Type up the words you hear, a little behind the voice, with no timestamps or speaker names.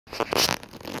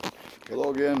Hello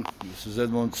again, this is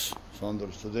Edmunds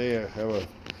Saunders. Today I have a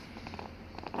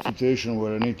situation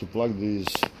where I need to plug these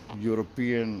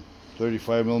European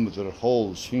 35mm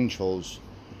holes, hinge holes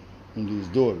in these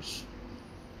doors,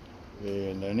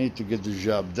 and I need to get the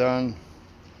job done.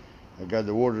 I got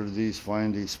to order these,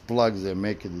 find these plugs. They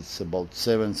make it, it's about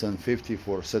 7 cents 50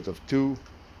 for a set of 2,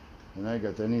 and I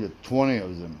needed 20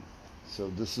 of them. So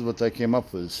this is what I came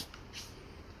up with.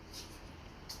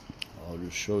 I'll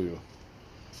just show you.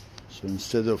 So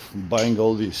instead of buying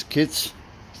all these kits,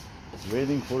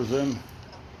 waiting for them,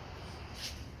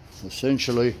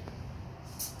 essentially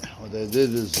what I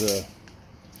did is the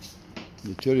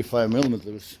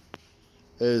 35mm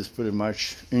is pretty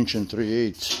much 1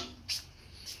 3/8.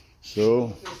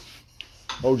 So,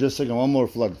 oh, just a second, one more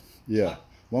plug. Yeah,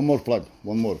 one more plug,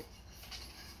 one more.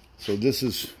 So this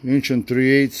is 1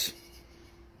 3/8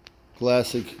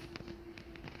 classic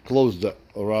closed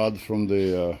rod from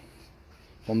the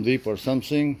Home Depot or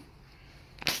something.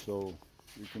 So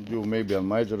you can do maybe a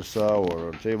miter saw or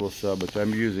a table saw, but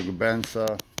I'm using a band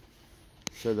saw.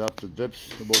 Set up the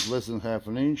depth about less than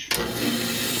 ½ inch.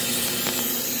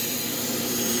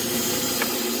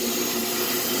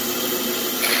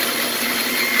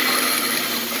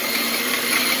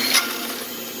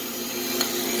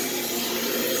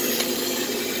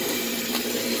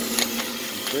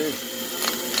 Okay.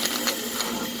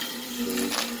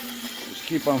 Just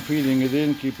keep on feeding it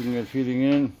in, feeding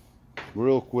in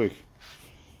real quick.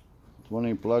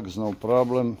 20 plugs, no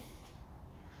problem.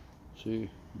 See,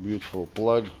 beautiful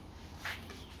plug.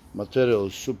 Material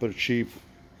is super cheap.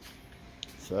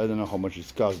 So I don't know how much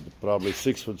it's cost, but probably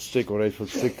 6-foot stick or 8-foot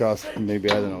stick cost maybe,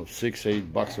 I don't know,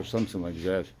 $6-8 or something like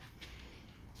that.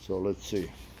 So let's see.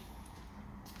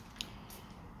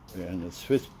 And it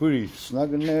fits pretty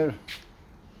snug in there.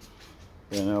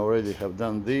 And I already have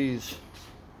done these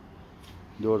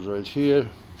doors right here.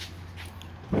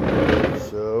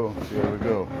 So here we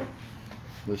go.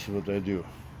 This is what I do.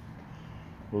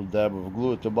 Little dab of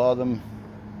glue at the bottom.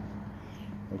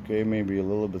 Okay, maybe a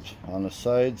little bit on the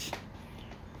sides.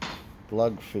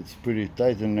 Plug fits pretty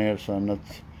tight in there, so I'm not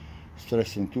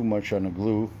stressing too much on the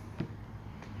glue.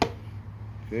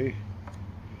 Okay,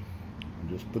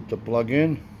 just put the plug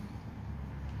in.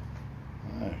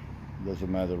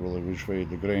 Doesn't matter really which way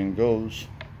the grain goes.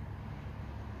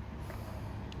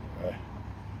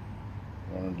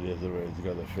 One or the other way, it's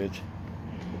got to fit.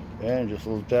 And just a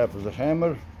little tap with the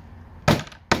hammer.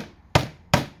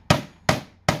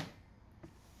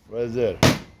 Right there.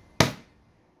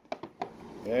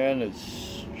 And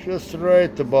it's just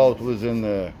right about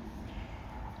within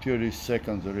 30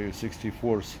 seconds or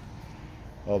 64ths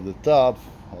of the top.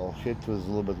 I'll hit with a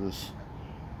little bit of this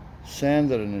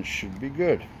sander and it should be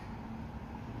good.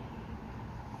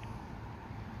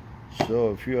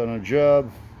 So if you're on a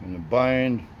job, in a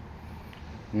bind,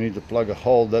 you need to plug a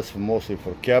hole. That's mostly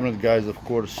for cabinet guys, of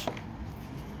course.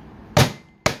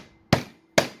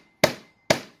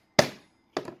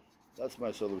 That's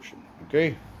my solution.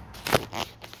 Okay?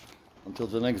 Until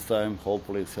the next time,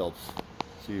 hopefully it helps.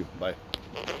 See you. Bye.